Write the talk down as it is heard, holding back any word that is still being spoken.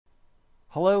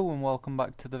Hello and welcome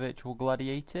back to the Virtual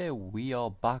Gladiator. We are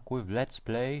back with Let's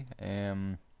Play.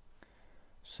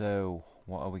 So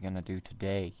what are we gonna do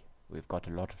today? We've got a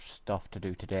lot of stuff to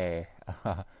do today.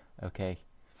 Okay.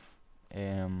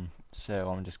 So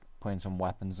I'm just putting some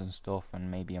weapons and stuff,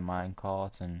 and maybe a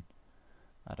minecart, and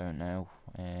I don't know.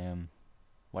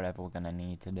 Whatever we're gonna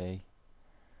need today,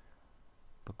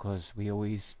 because we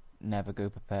always never go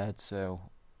prepared. So,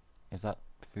 is that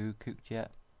food cooked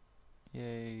yet?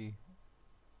 Yay!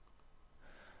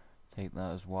 Take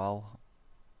that as well.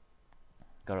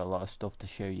 Got a lot of stuff to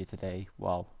show you today.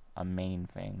 Well, a main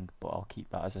thing, but I'll keep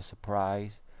that as a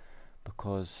surprise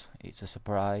because it's a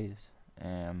surprise.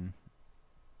 Try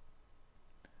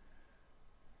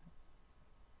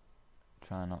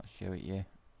not to show it you.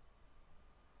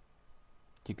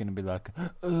 You're gonna be like,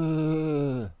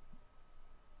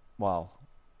 well,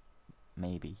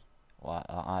 maybe. Well,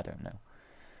 I don't know.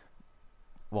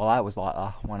 Well, I was like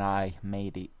that when I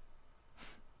made it.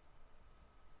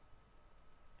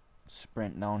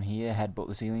 Sprint down here, headbutt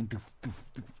the ceiling.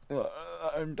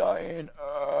 I'm dying.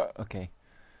 Okay.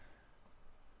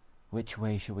 Which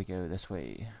way should we go? This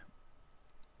way.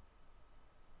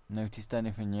 Noticed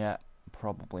anything yet?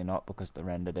 Probably not, because the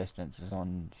render distance is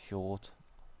on short.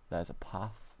 There's a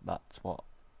path. That's not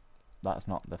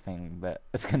the thing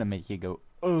that's gonna make you go,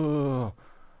 ugh.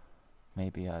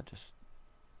 Maybe I just,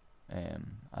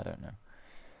 I don't know.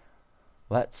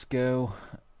 Let's go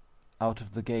out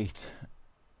of the gate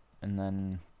and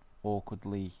then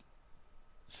awkwardly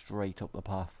straight up the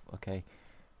path. Okay,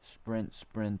 sprint,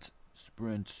 sprint,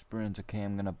 sprint, sprint. Okay,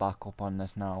 I'm gonna back up on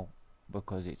this now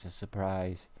because it's a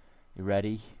surprise. You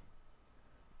ready?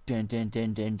 Dun dun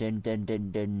dun dun dun dun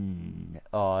dun dun.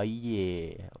 Oh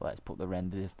yeah. Let's put the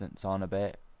render distance on a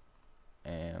bit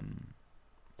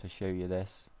to show you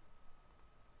this.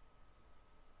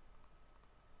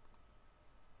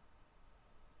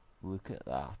 Look at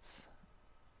that.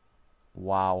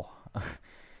 Wow.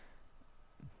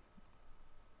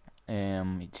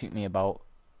 It took me about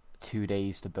 2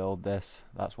 days to build this.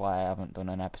 That's why I haven't done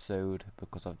an episode,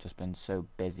 because I've just been so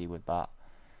busy with that.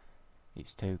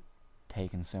 It's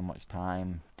taken so much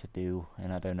time to do,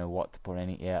 and I don't know what to put in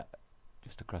it yet.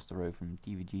 Just across the road from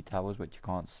DVG Towers, which you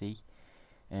can't see.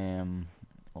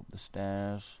 Up the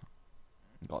stairs.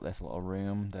 Got this little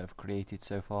room that I've created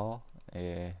so far.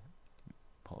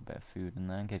 Put a bit of food in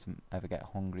there in case I ever get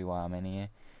hungry while I'm in here.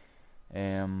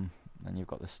 Then you've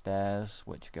got the stairs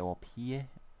which go up here.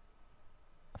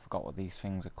 I forgot what these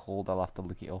things are called. I'll have to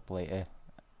look it up later.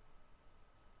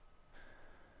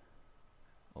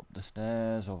 Up the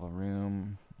stairs, over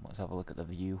room. Let's have a look at the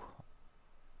view.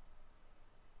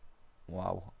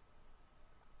 Wow.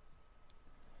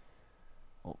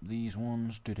 Up these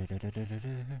ones.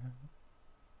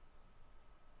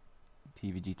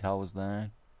 TVG Towers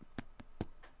there.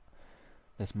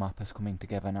 This map is coming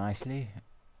together nicely.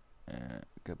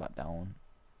 Go back down.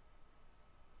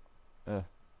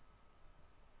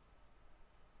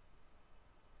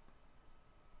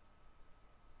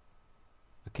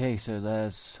 Okay, so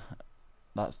that's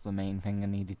the main thing I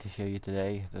needed to show you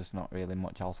today. There's not really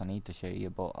much else I need to show you,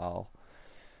 but I'll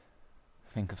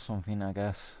think of something, I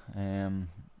guess. I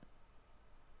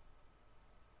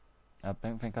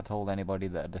don't think I told anybody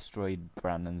that I destroyed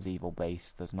Brandon's evil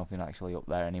base. There's nothing actually up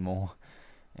there anymore.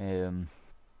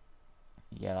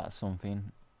 Yeah, that's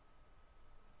something.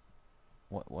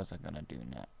 What was I gonna do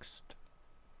next?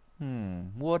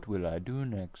 What will I do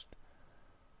next?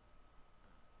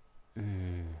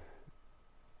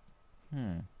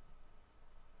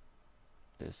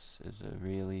 This is a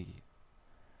really...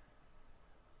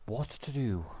 What to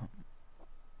do?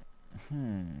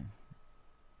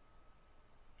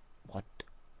 What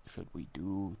should we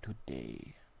do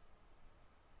today?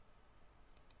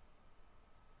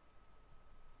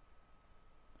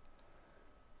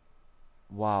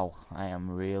 Wow, I am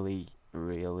really,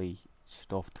 really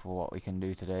stuffed for what we can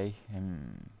do today.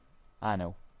 I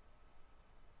know.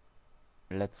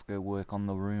 Let's go work on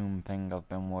the room thing I've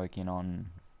been working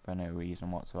on for no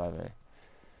reason whatsoever.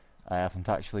 I haven't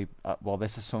actually... well,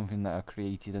 this is something that I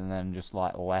created and then just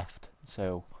like left,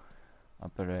 so I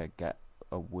better get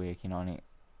working on it.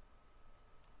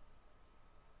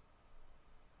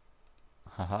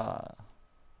 Haha.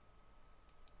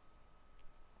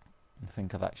 I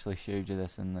think I've actually showed you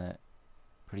this in the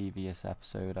previous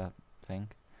episode, I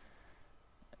think.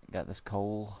 Get this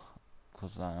coal,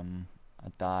 because I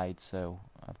died, so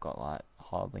I've got like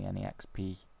hardly any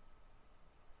XP.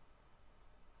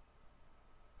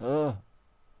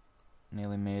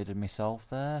 Nearly murdered myself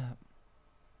there.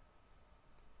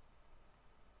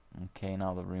 Okay,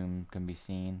 now the room can be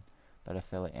seen. Better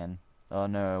fill it in. Oh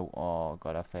no, oh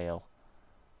god, I fail.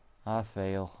 I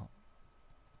fail.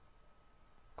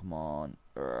 Come on.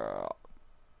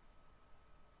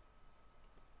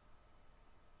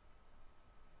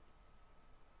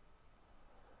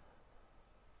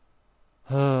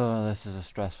 This is a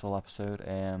stressful episode.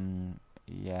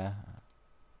 Yeah.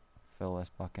 Fill this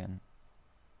back in.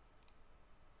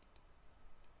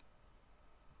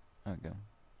 There we go.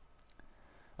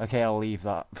 Okay, I'll leave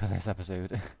that for this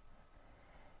episode.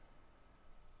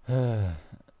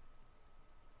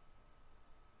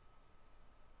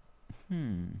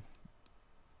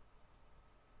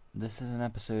 This is an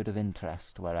episode of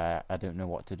interest where I don't know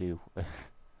what to do.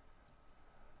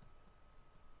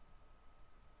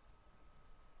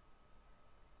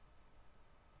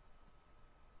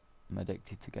 I'm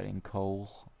addicted to getting coal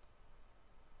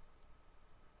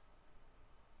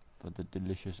for the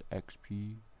delicious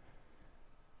XP.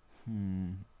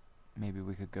 Maybe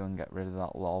we could go and get rid of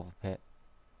that lava pit.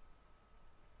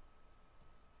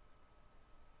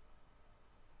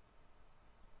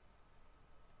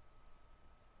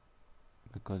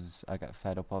 Because I get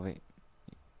fed up of it.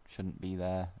 It shouldn't be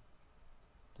there.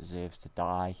 Deserves to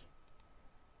die.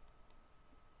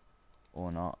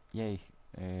 Or not. Yay.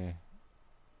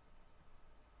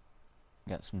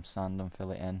 Get some sand and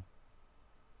fill it in.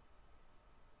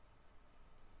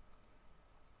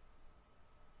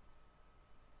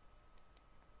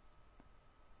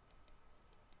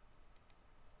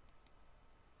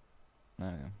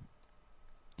 There we go.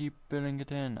 Keep filling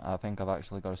it in. I think I've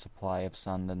actually got a supply of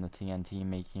sand in the TNT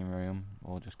making room.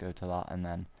 We'll just go to that and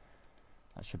then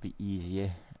that should be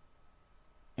easier.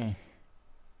 There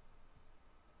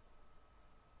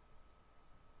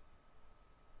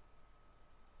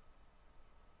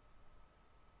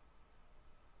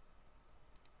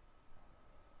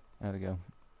we go.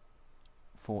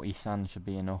 40 sand should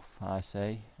be enough, I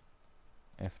say.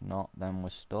 If not, then we're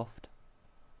stuffed.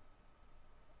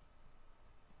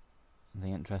 The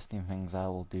interesting things I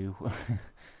will do.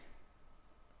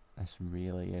 This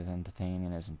really is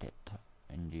entertaining, isn't it?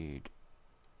 Indeed.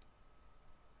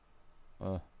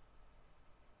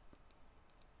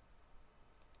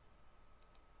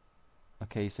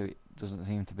 Okay, so it doesn't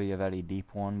seem to be a very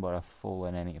deep one, but I've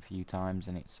fallen in it a few times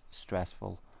and it's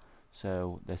stressful.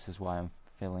 So this is why I'm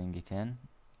filling it in.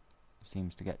 It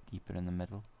seems to get deeper in the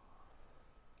middle.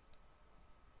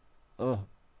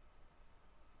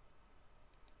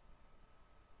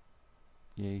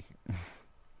 Yay.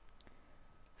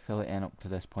 Fill it in up to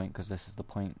this point, because this is the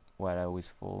point where I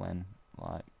always fall in.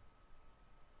 Like,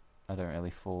 I don't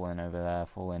really fall in over there, I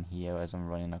fall in here as I'm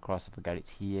running across. I forget it's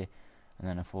here, and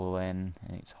then I fall in,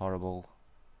 and it's horrible.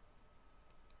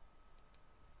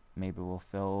 Maybe we'll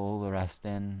fill the rest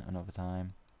in another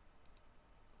time.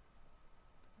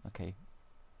 Okay.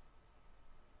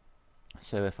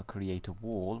 So if I create a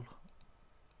wall,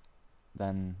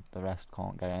 then the rest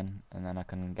can't get in, and then I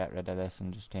can get rid of this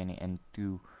and just turn it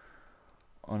into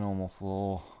a normal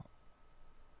floor.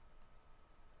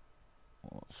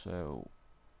 So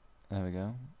there we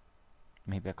go.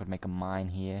 Maybe I could make a mine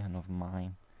here, another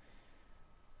mine.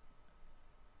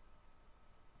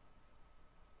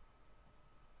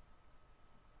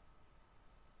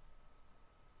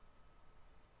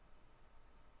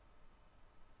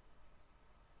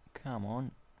 Come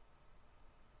on.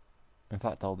 In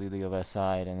fact, I'll do the other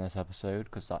side in this episode,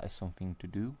 because that is something to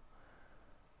do.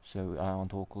 So I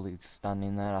want awkwardly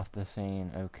standing there after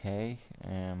saying okay.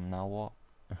 Now what?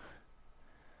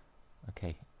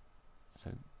 Okay.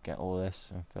 So get all this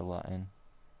and fill that in.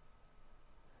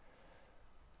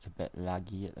 It's a bit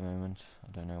laggy at the moment.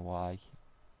 I don't know why.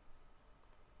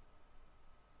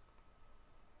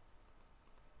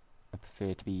 I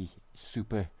prefer to be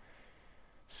super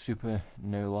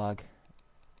no lag.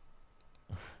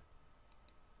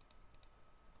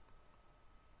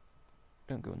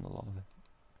 Don't go in the lava.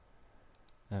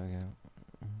 There we go.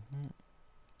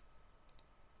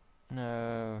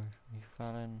 No, he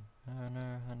fell in. Oh no,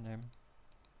 hand him.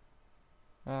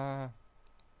 Ah.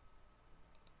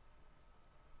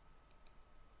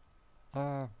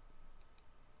 Ah.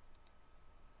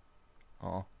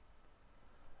 Oh.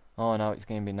 Oh, now it's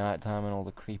going to be night time and all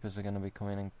the creepers are going to be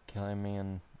coming and killing me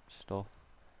and stuff.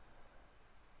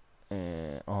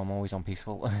 Oh, I'm always on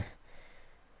peaceful.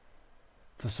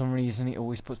 For some reason it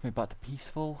always puts me back to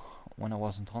peaceful when I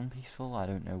wasn't on peaceful. I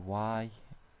don't know why.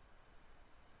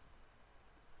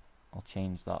 I'll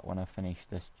change that when I finish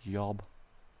this job.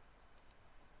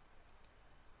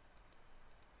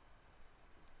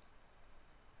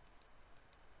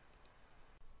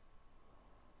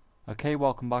 Okay,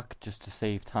 welcome back. Just to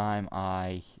save time,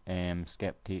 I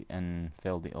skipped it and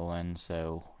filled it all in,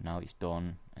 so now it's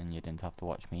done and you didn't have to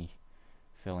watch me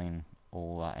filling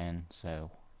all that in.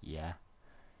 So yeah.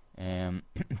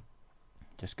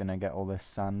 Just gonna get all this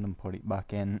sand and put it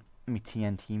back in my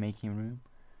TNT making room.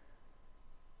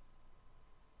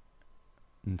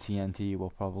 And TNT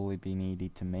will probably be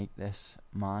needed to make this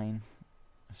mine.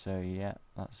 So yeah,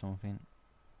 that's something.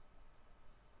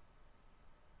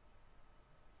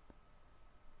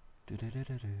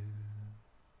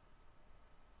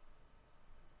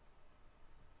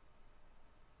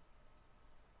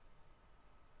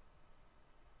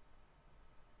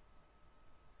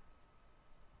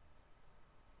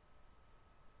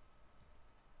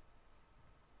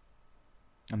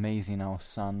 Amazing how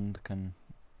sand can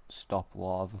stop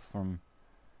lava from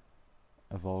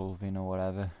evolving or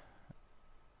whatever.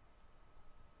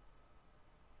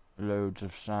 Loads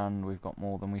of sand, we've got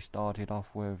more than we started off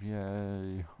with,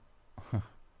 yay.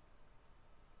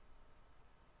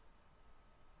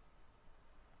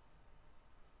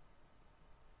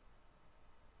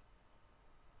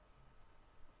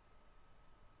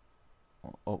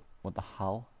 Oh, what the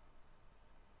hell?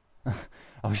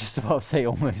 I was just about to say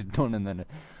almost done and then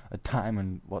a time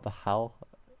and what the hell?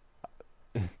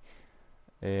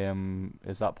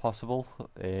 Is that possible?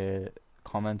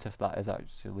 Comment if that is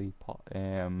actually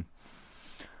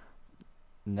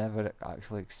never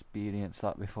actually experienced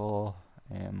that before.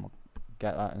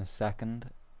 Get that in a second.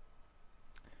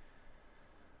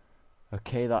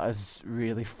 Okay, that has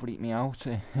really freaked me out.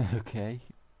 Okay,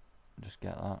 just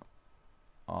get that.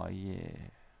 Oh yeah,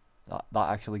 that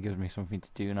actually gives me something to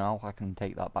do now. I can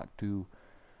take that back to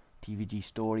TVG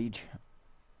storage.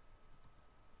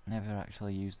 Never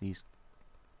actually used these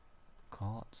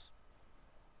carts.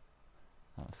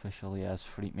 That officially has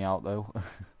freaked me out though.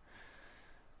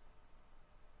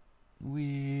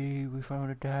 We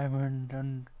found a diamond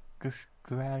on the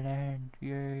dry land,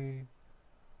 yay.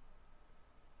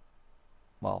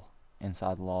 Well,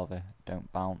 inside lava,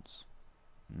 don't bounce.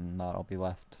 And that'll be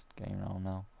left going around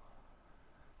now.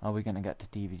 Are we gonna get to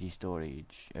TVG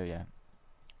storage? Oh yeah.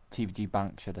 TVG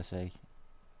bank, should I say.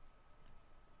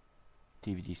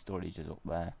 TVG storage is up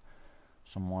there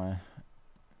somewhere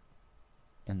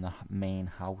in the main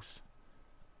house.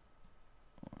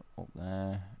 Up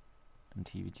there. And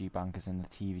TVG bank is in the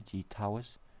TVG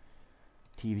towers.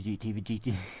 TVG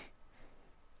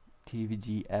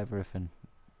TVG everything.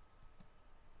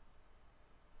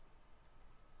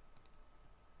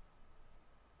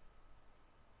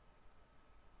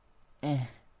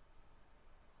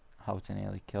 How to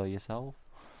nearly kill yourself.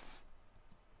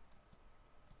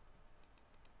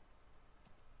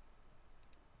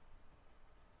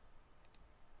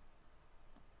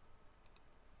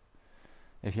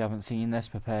 If you haven't seen this,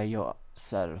 prepare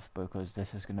yourself, because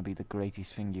this is going to be the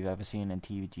greatest thing you've ever seen in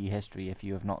TVG history. If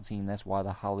you have not seen this, why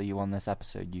the hell are you on this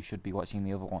episode? You should be watching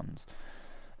the other ones.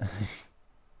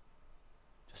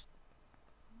 Just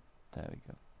there we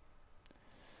go.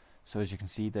 So as you can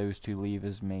see, those two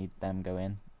levers made them go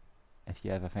in. If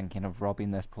you're ever thinking of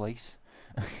robbing this place.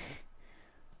 There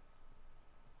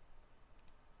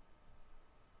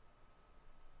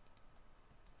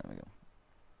we go.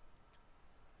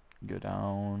 Go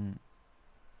down.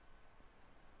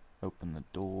 Open the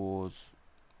doors.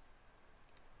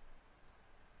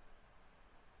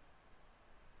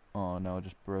 Oh no, I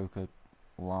just broke a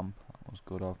lamp. That was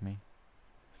good of me.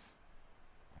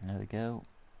 There we go.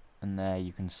 And there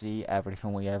you can see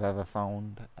everything we have ever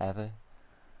found, ever,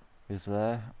 is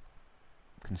there.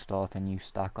 Can start a new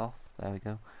stack off. There we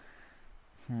go.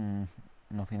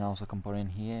 Nothing else I can put in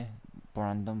here.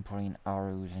 Brandon putting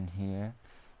arrows in here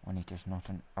when it is not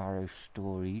an arrow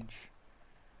storage.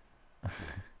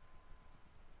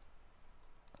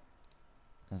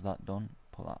 Is that done?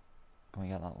 Put that. Can we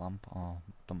get that lamp? Oh,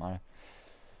 don't matter.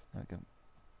 There we go.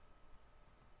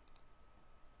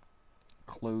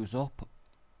 Close up.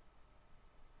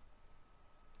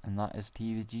 And that is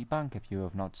TVG Bank, if you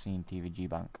have not seen TVG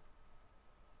Bank.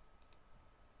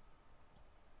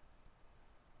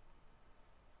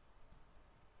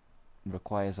 It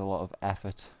requires a lot of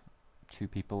effort. 2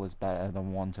 people is better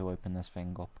than 1 to open this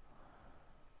thing up.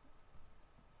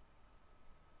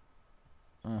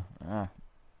 There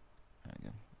we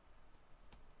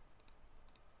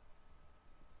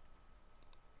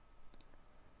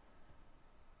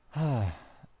go.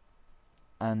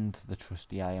 And the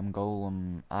trusty iron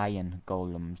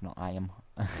golems, not iron,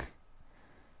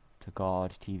 to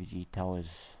guard TVG towers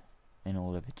in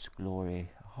all of its glory.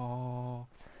 Oh.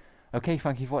 Okay,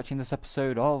 thank you for watching this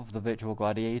episode of The Virtual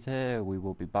Gladiator. We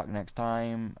will be back next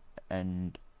time,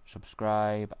 and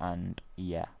subscribe, and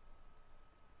yeah.